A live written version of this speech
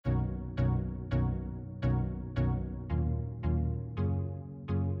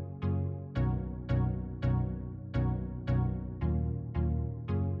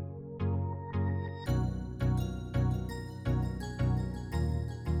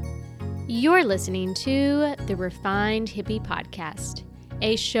You're listening to the Refined Hippie Podcast,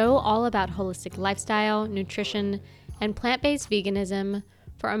 a show all about holistic lifestyle, nutrition, and plant-based veganism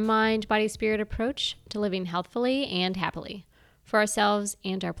for a mind, body, spirit approach to living healthfully and happily for ourselves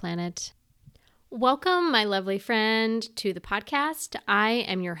and our planet. Welcome, my lovely friend, to the podcast. I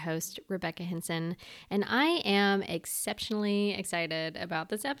am your host, Rebecca Hinson, and I am exceptionally excited about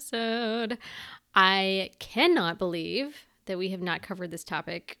this episode. I cannot believe that we have not covered this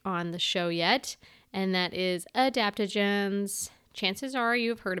topic on the show yet, and that is adaptogens. Chances are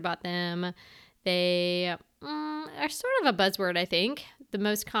you've heard about them. They are sort of a buzzword, I think. The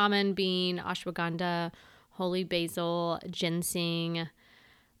most common being ashwagandha, holy basil, ginseng.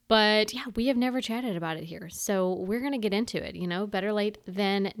 But yeah, we have never chatted about it here. So we're going to get into it, better late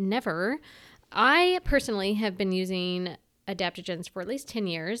than never. I personally have been using adaptogens for at least 10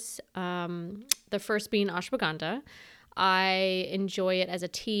 years. The first being ashwagandha. I enjoy it as a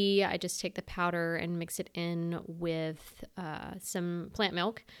tea. I just take the powder and mix it in with some plant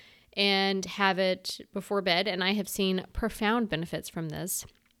milk and have it before bed. And I have seen profound benefits from this.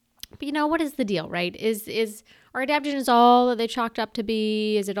 But what is the deal, right? Are adaptogens all that they chalked up to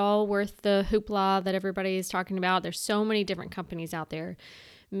be? Is it all worth the hoopla that everybody is talking about? There's so many different companies out there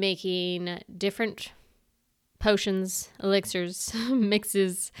making different potions, elixirs,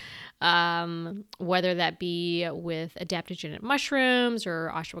 mixes, whether that be with adaptogenic mushrooms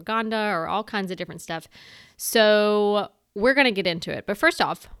or ashwagandha or all kinds of different stuff. So we're going to get into it. But first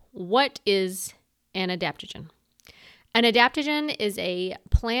off, what is an adaptogen? An adaptogen is a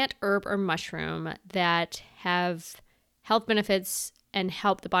plant, herb, or mushroom that have health benefits and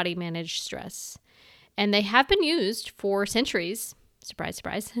help the body manage stress. And they have been used for centuries, surprise,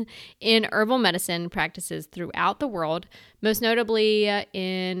 surprise, in herbal medicine practices throughout the world, most notably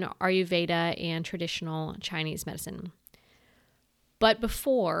in Ayurveda and traditional Chinese medicine. But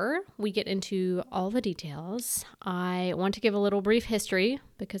before we get into all the details, I want to give a little brief history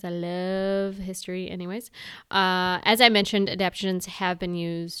because I love history anyways. As I mentioned, adaptogens have been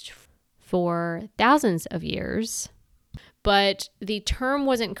used for thousands of years, but the term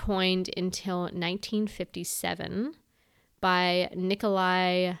wasn't coined until 1957 by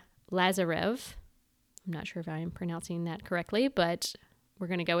Nikolai Lazarev. I'm not sure if I'm pronouncing that correctly, but we're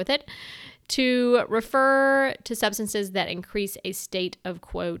going to go with it, to refer to substances that increase a state of,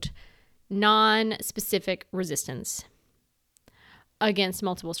 quote, non-specific resistance against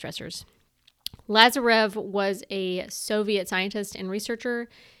multiple stressors. Lazarev was a Soviet scientist and researcher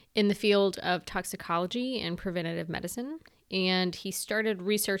in the field of toxicology and preventative medicine, and he started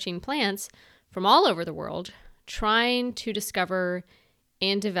researching plants from all over the world, trying to discover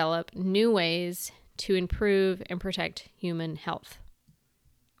and develop new ways to improve and protect human health.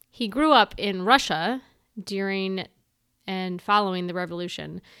 He grew up in Russia during and following the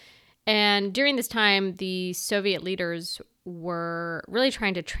revolution. And during this time, the Soviet leaders were really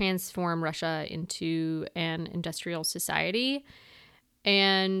trying to transform Russia into an industrial society.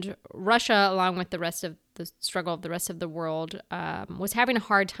 And Russia, along with the rest of the struggle of the rest of the world, was having a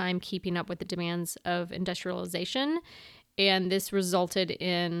hard time keeping up with the demands of industrialization. And this resulted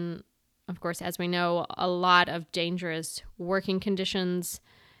in, of course, as we know, a lot of dangerous working conditions.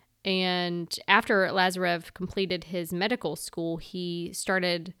 And after Lazarev completed his medical school, he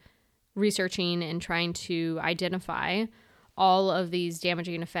started researching and trying to identify all of these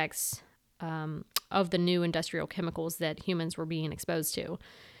damaging effects of the new industrial chemicals that humans were being exposed to.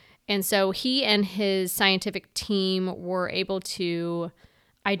 And so he and his scientific team were able to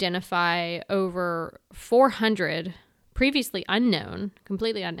identify over 400 previously unknown,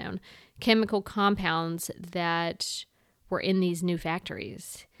 completely unknown, chemical compounds that were in these new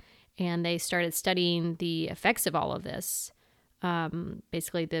factories. And they started studying the effects of all of this,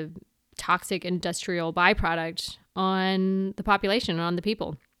 basically the toxic industrial byproduct on the population, on the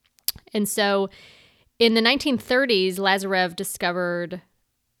people. And so in the 1930s, Lazarev discovered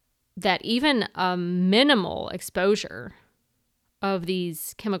that even a minimal exposure of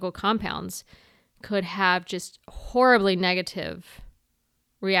these chemical compounds could have just horribly negative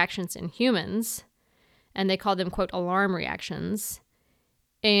reactions in humans. And they called them, quote, alarm reactions.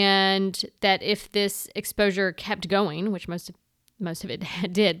 And that if this exposure kept going, which most of it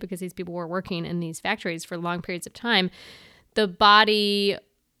did because these people were working in these factories for long periods of time, the body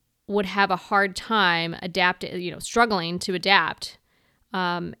would have a hard time struggling to adapt,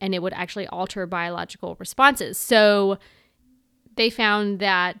 and it would actually alter biological responses. So they found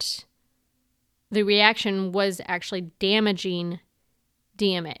that the reaction was actually damaging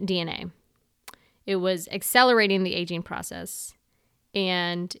DNA. It was accelerating the aging process.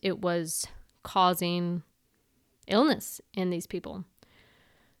 And it was causing illness in these people.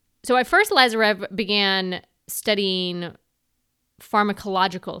 So at first, Lazarev began studying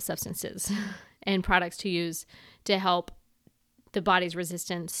pharmacological substances and products to use to help the body's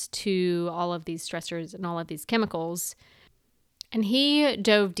resistance to all of these stressors and all of these chemicals. And he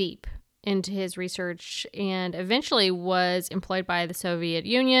dove deep into his research and eventually was employed by the Soviet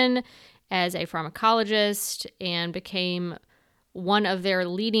Union as a pharmacologist and became one of their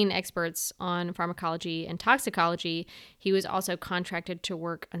leading experts on pharmacology and toxicology. He was also contracted to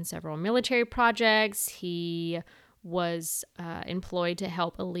work on several military projects. He was employed to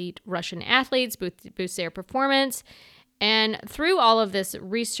help elite Russian athletes boost their performance. And through all of this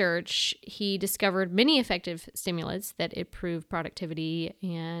research, he discovered many effective stimulants that improved productivity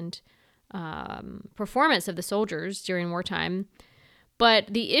and performance of the soldiers during wartime. But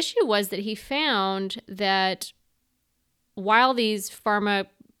the issue was that he found that while these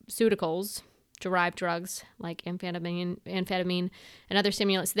pharmaceuticals, derived drugs like amphetamine and other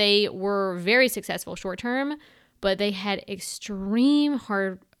stimulants, they were very successful short term, but they had extreme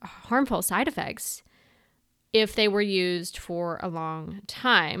harmful side effects if they were used for a long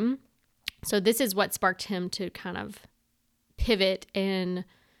time. So this is what sparked him to kind of pivot and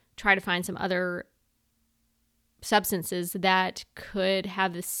try to find some other substances that could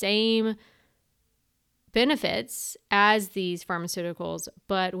have the same benefits as these pharmaceuticals,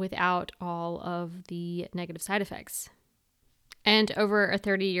 but without all of the negative side effects. And over a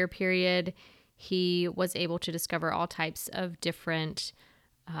 30-year period, he was able to discover all types of different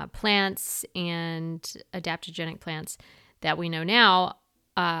plants and adaptogenic plants that we know now.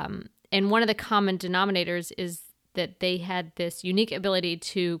 And one of the common denominators is that they had this unique ability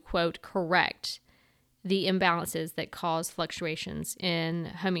to, quote, correct the imbalances that cause fluctuations in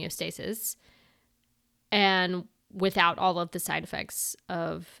homeostasis, and without all of the side effects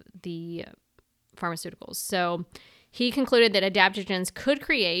of the pharmaceuticals. So he concluded that adaptogens could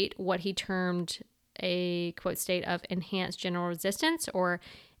create what he termed a, quote, state of enhanced general resistance, or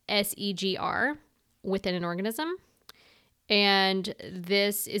SEGR, within an organism. And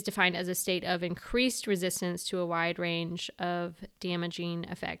this is defined as a state of increased resistance to a wide range of damaging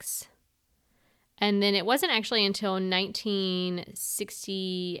effects. And then it wasn't actually until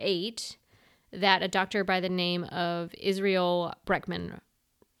 1968 that a doctor by the name of Israel Breckman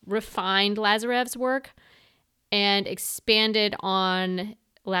refined Lazarev's work and expanded on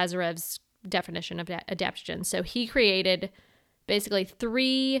Lazarev's definition of adaptogens. So he created basically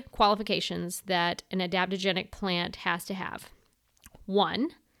 3 qualifications that an adaptogenic plant has to have. 1,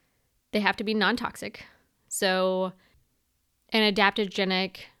 they have to be non-toxic. So an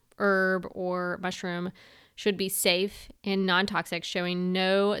adaptogenic herb or mushroom should be safe and non-toxic, showing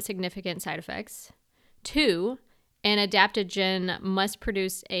no significant side effects. 2, an adaptogen must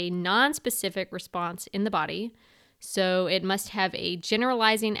produce a non-specific response in the body. So it must have a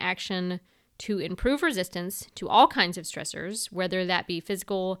generalizing action to improve resistance to all kinds of stressors, whether that be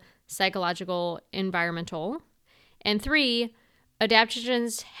physical, psychological, environmental. And 3,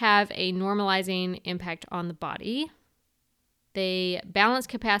 adaptogens have a normalizing impact on the body. The balance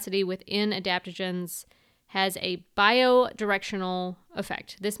capacity within adaptogens has a biodirectional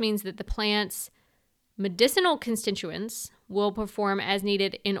effect. This means that the plant's medicinal constituents will perform as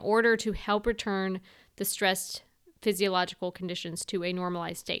needed in order to help return the stressed physiological conditions to a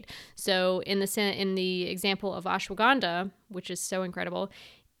normalized state. So in the example of ashwagandha, which is so incredible,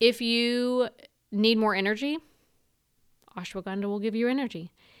 if you need more energy, ashwagandha will give you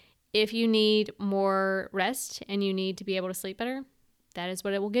energy. If you need more rest and you need to be able to sleep better, that is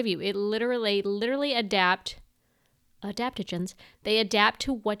what it will give you. It literally adaptogens. They adapt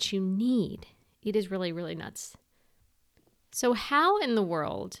to what you need. It is really, really nuts. So how in the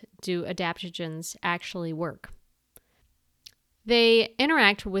world do adaptogens actually work? They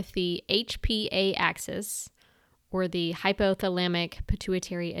interact with the HPA axis, or the hypothalamic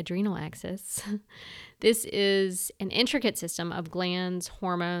pituitary adrenal axis. This is an intricate system of glands,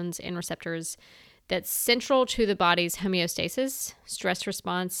 hormones, and receptors that's central to the body's homeostasis, stress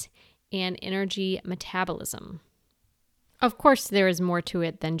response, and energy metabolism. Of course, there is more to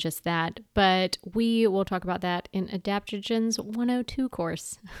it than just that, but we will talk about that in Adaptogens 102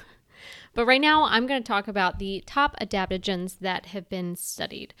 course. But right now, I'm going to talk about the top adaptogens that have been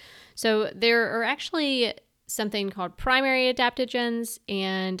studied. So there are actually something called primary adaptogens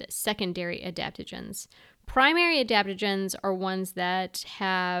and secondary adaptogens. Primary adaptogens are ones that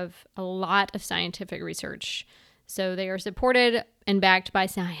have a lot of scientific research. So they are supported and backed by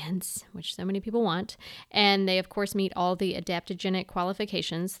science, which so many people want. And they, of course, meet all the adaptogenic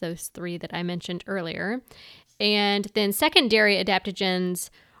qualifications, those 3 that I mentioned earlier. And then secondary adaptogens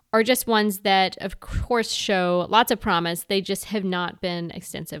are just ones that, of course, show lots of promise. They just have not been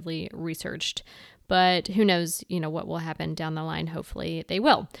extensively researched. But who knows, what will happen down the line. Hopefully they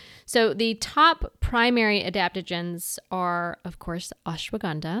will. So the top primary adaptogens are, of course,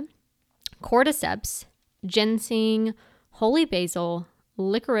 ashwagandha, cordyceps, ginseng, holy basil,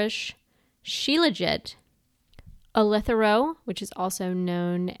 licorice, shilajit, eleuthero, which is also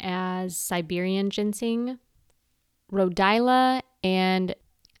known as Siberian ginseng, rhodiola, and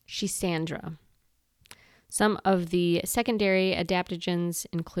schisandra. Some of the secondary adaptogens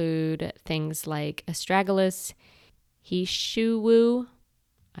include things like astragalus, hishuwu,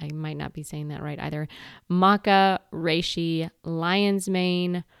 I might not be saying that right either, maca, reishi, lion's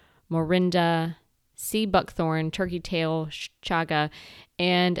mane, morinda, sea buckthorn, turkey tail, chaga,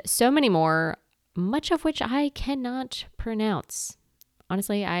 and so many more, much of which I cannot pronounce.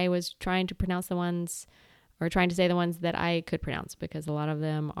 Honestly, I was trying to say the ones that I could pronounce because a lot of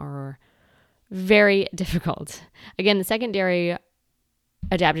them are very difficult. Again, the secondary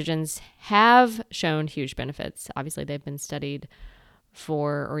adaptogens have shown huge benefits. Obviously, they've been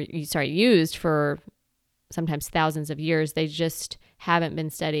used for sometimes thousands of years. They just haven't been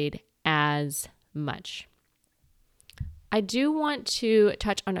studied as much. I do want to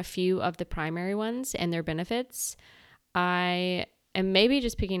touch on a few of the primary ones and their benefits. I am maybe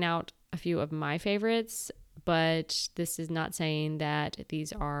just picking out a few of my favorites, but this is not saying that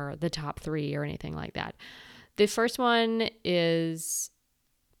these are the top 3 or anything like that. The first one is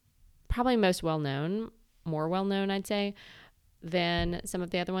probably more well known, I'd say, than some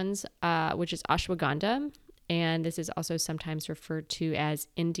of the other ones, which is ashwagandha. And this is also sometimes referred to as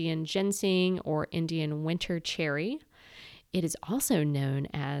Indian ginseng or Indian winter cherry. It is also known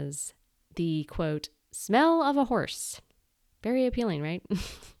as the, quote, smell of a horse. Very appealing, right?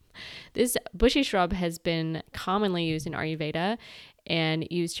 This bushy shrub has been commonly used in Ayurveda and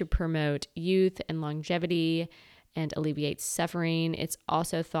used to promote youth and longevity and alleviate suffering. It's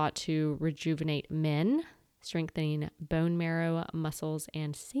also thought to rejuvenate men, strengthening bone marrow, muscles,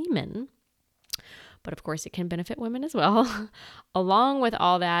 and semen. But of course, it can benefit women as well. Along with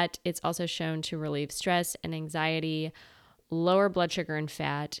all that, it's also shown to relieve stress and anxiety, lower blood sugar and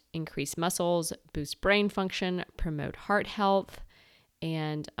fat, increase muscles, boost brain function, promote heart health,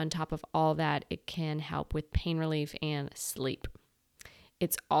 and on top of all that, it can help with pain relief and sleep.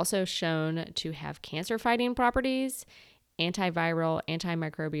 It's also shown to have cancer-fighting properties, antiviral,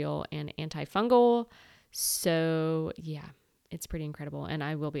 antimicrobial, and antifungal. So yeah, it's pretty incredible. And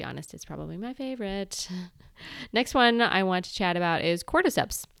I will be honest, it's probably my favorite. Next one I want to chat about is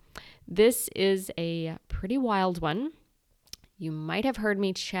cordyceps. This is a pretty wild one. You might have heard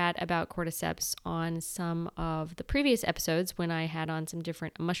me chat about cordyceps on some of the previous episodes when I had on some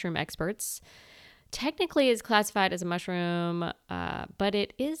different mushroom experts. Technically, it's classified as a mushroom, but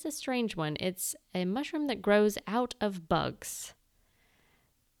it is a strange one. It's a mushroom that grows out of bugs.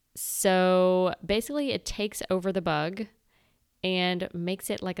 So basically, it takes over the bug and makes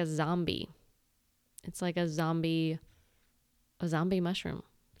it like a zombie. It's like a zombie mushroom.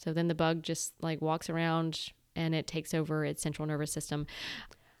 So then the bug just walks around and it takes over its central nervous system.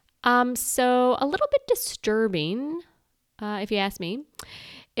 So a little bit disturbing, if you ask me.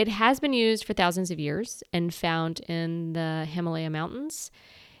 It has been used for thousands of years and found in the Himalaya mountains.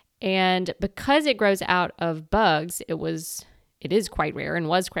 And because it grows out of bugs, it is quite rare and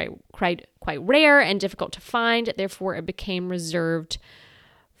was quite rare and difficult to find. Therefore, it became reserved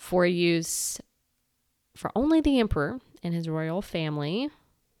for use for only the emperor and his royal family.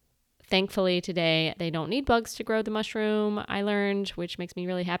 Thankfully, today, they don't need bugs to grow the mushroom, I learned, which makes me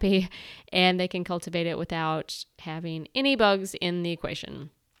really happy, and they can cultivate it without having any bugs in the equation.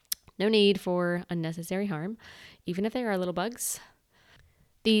 No need for unnecessary harm, even if they are little bugs.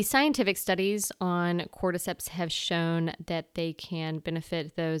 The scientific studies on cordyceps have shown that they can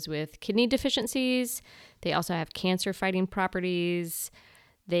benefit those with kidney deficiencies. They also have cancer-fighting properties.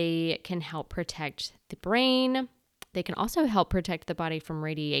 They can help protect the brain. They can also help protect the body from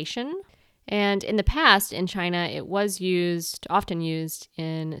radiation. And in the past, in China, it was often used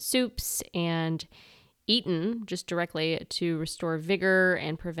in soups and eaten just directly to restore vigor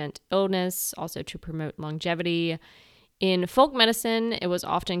and prevent illness, also to promote longevity. In folk medicine, it was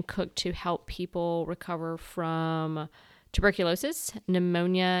often cooked to help people recover from tuberculosis,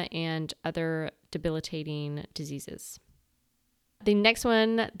 pneumonia, and other debilitating diseases. The next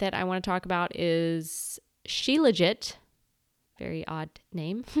one that I want to talk about is shilajit. Very odd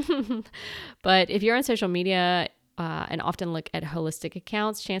name. But if you're on social media and often look at holistic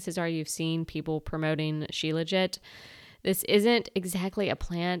accounts, chances are you've seen people promoting shilajit. This isn't exactly a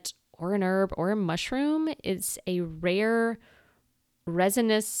plant or an herb or a mushroom. It's a rare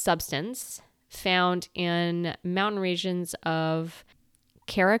resinous substance found in mountain regions of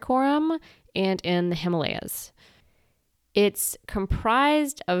Karakoram and in the Himalayas. It's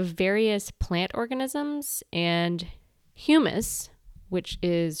comprised of various plant organisms and humus, which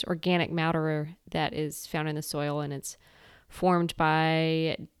is organic matter that is found in the soil, and it's formed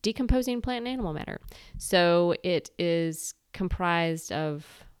by decomposing plant and animal matter. So it is comprised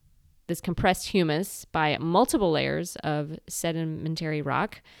of this compressed humus by multiple layers of sedimentary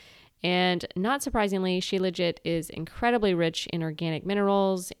rock. And not surprisingly, Shilajit is incredibly rich in organic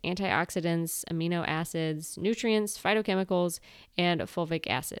minerals, antioxidants, amino acids, nutrients, phytochemicals, and fulvic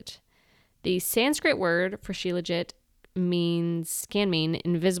acid. The Sanskrit word for Shilajit can mean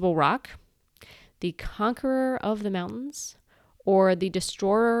invisible rock, the conqueror of the mountains, or the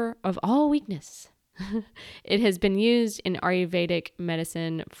destroyer of all weakness. It has been used in Ayurvedic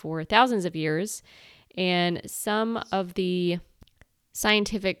medicine for thousands of years, and some of the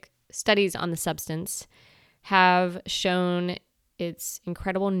scientific studies on the substance have shown its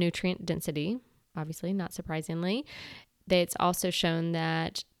incredible nutrient density, obviously, not surprisingly. It's also shown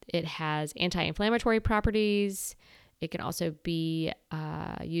that it has anti-inflammatory properties. It can also be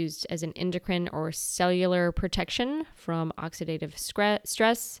used as an endocrine or cellular protection from oxidative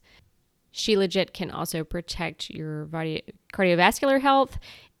stress. Shilajit can also protect your cardiovascular health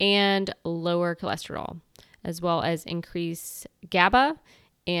and lower cholesterol, as well as increase GABA,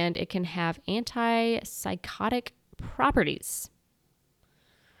 and it can have antipsychotic properties.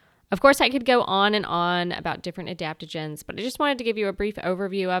 Of course, I could go on and on about different adaptogens, but I just wanted to give you a brief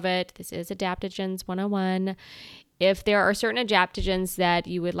overview of it. This is Adaptogens 101. If there are certain adaptogens that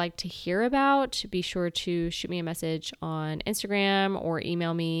you would like to hear about, be sure to shoot me a message on Instagram or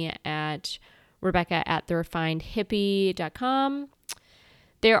email me at rebecca@therefinedhippie.com.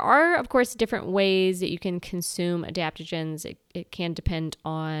 There are, of course, different ways that you can consume adaptogens. It can depend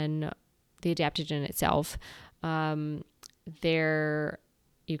on the adaptogen itself.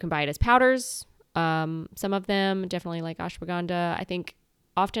 You can buy it as powders. Some of them, definitely like ashwagandha. I think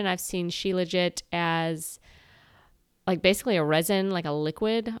often I've seen Shilajit as like basically a resin, like a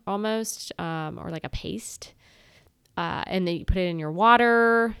liquid almost, or like a paste. And then you put it in your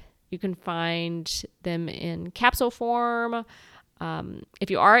water. You can find them in capsule form. If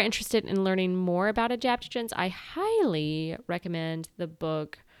you are interested in learning more about adaptogens, I highly recommend the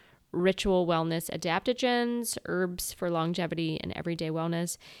book Ritual Wellness Adaptogens, Herbs for Longevity and Everyday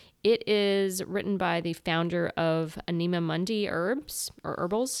Wellness. It is written by the founder of Anima Mundi Herbs or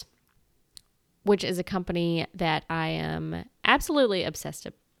Herbals, which is a company that I am absolutely obsessed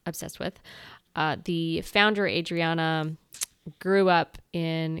with. The founder, Adriana, grew up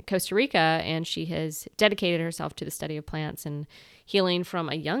in Costa Rica, and she has dedicated herself to the study of plants and healing from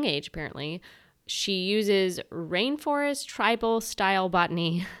a young age, apparently. She uses rainforest tribal style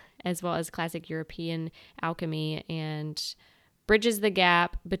botany as well as classic European alchemy and bridges the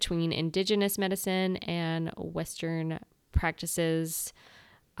gap between indigenous medicine and Western practices.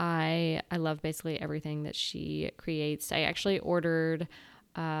 I love basically everything that she creates. I actually ordered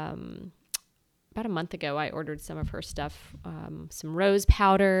about a month ago, I ordered some of her stuff, some rose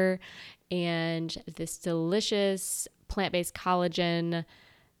powder and this delicious plant-based collagen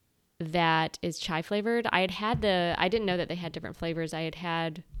that is chai flavored. I didn't know that they had different flavors. I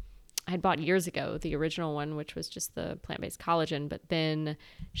had bought years ago the original one, which was just the plant-based collagen, but then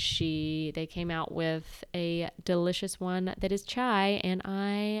they came out with a delicious one that is chai, and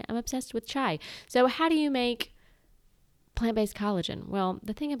I am obsessed with chai. So how do you make plant-based collagen? Well,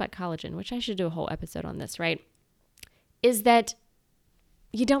 the thing about collagen, which I should do a whole episode on this, right, is that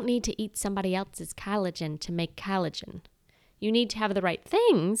you don't need to eat somebody else's collagen to make collagen. You need to have the right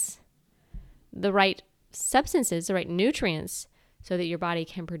things, the right substances, the right nutrients, so that your body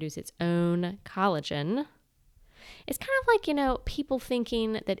can produce its own collagen. It's kind of like, people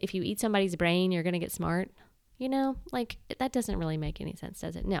thinking that if you eat somebody's brain, you're going to get smart. Like that doesn't really make any sense,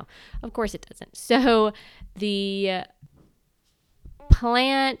 does it? No, of course it doesn't. So the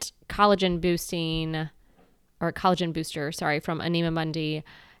plant collagen booster, from Anima Mundi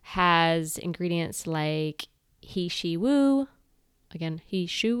has ingredients like he, she, woo. Again, he,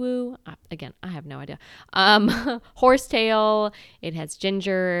 shu, woo. Again, I have no idea. Horsetail. It has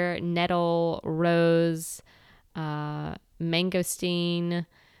ginger, nettle, rose, mangosteen.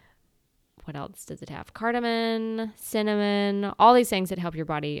 What else does it have? Cardamom, cinnamon, all these things that help your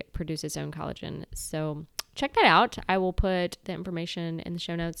body produce its own collagen. So check that out. I will put the information in the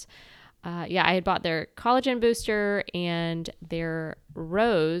show notes. I had bought their collagen booster and their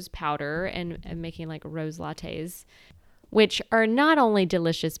rose powder and making like rose lattes, which are not only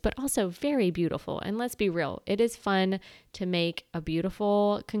delicious, but also very beautiful. And let's be real, it is fun to make a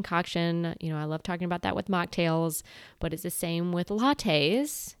beautiful concoction. I love talking about that with mocktails, but it's the same with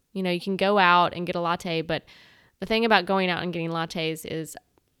lattes. You can go out and get a latte, but the thing about going out and getting lattes is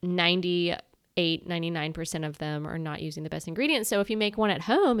 99% of them are not using the best ingredients. So if you make one at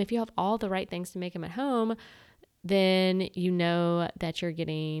home, if you have all the right things to make them at home, then you know that you're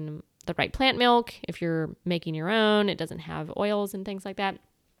getting the right plant milk. If you're making your own, it doesn't have oils and things like that.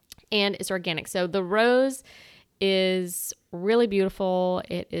 And it's organic. So the rose is really beautiful.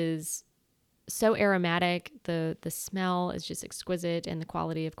 It is so aromatic. The smell is just exquisite, and the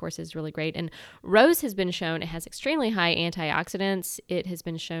quality, of course, is really great. And rose has been shown, it has extremely high antioxidants. It has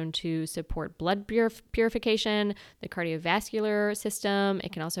been shown to support blood purification, the cardiovascular system.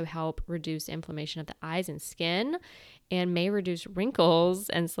 It can also help reduce inflammation of the eyes and skin, and may reduce wrinkles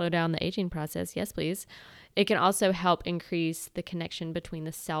and slow down the aging process. Yes, please. It can also help increase the connection between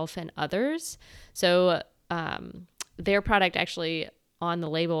the self and others. So their product actually, on the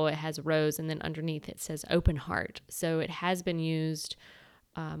label, it has rose, and then underneath it says open heart. So it has been used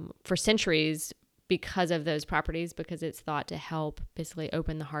for centuries because of those properties, because it's thought to help basically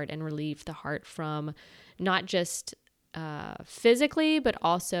open the heart and relieve the heart from not just physically, but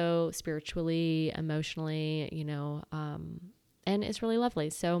also spiritually, emotionally, and it's really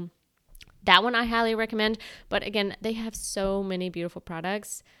lovely. So that one I highly recommend. But again, they have so many beautiful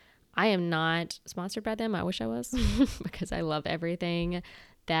products. I am not sponsored by them. I wish I was because I love everything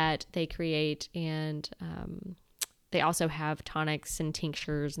that they create. And they also have tonics and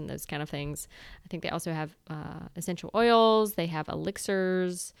tinctures and those kind of things. I think they also have essential oils. They have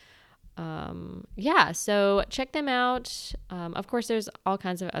elixirs. So check them out. Of course, there's all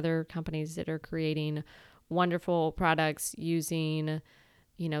kinds of other companies that are creating wonderful products using,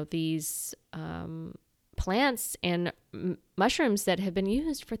 these plants and mushrooms that have been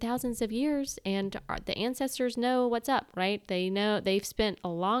used for thousands of years, and the ancestors know what's up, right? They know, they've spent a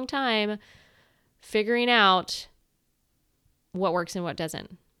long time figuring out what works and what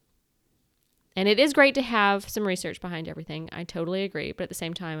doesn't. And it is great to have some research behind everything. I totally agree. But at the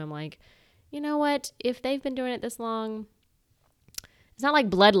same time, I'm like, you know what? If they've been doing it this long, it's not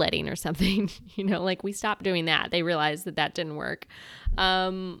like bloodletting or something, like we stopped doing that. They realized that didn't work.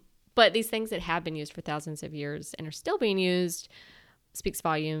 But these things that have been used for thousands of years and are still being used speaks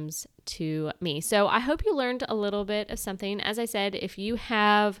volumes to me. So I hope you learned a little bit of something. As I said, if you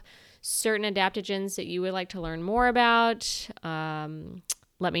have certain adaptogens that you would like to learn more about,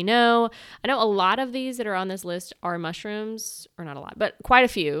 let me know. I know a lot of these that are on this list are mushrooms, or not a lot, but quite a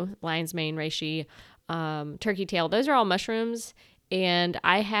few. Lion's mane, reishi, turkey tail. Those are all mushrooms. And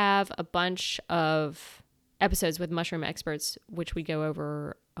I have a bunch of episodes with mushroom experts, which we go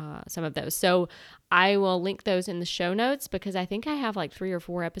over some of those. So I will link those in the show notes, because I think I have like 3 or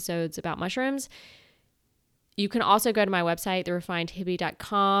 4 episodes about mushrooms. You can also go to my website,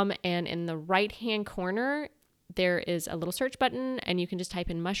 therefinedhippie.com, and in the right-hand corner, there is a little search button, and you can just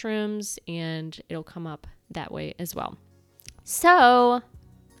type in mushrooms and it'll come up that way as well. So,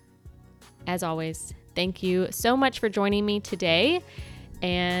 as always, thank you so much for joining me today.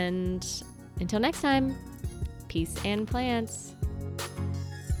 And until next time, peace and plants.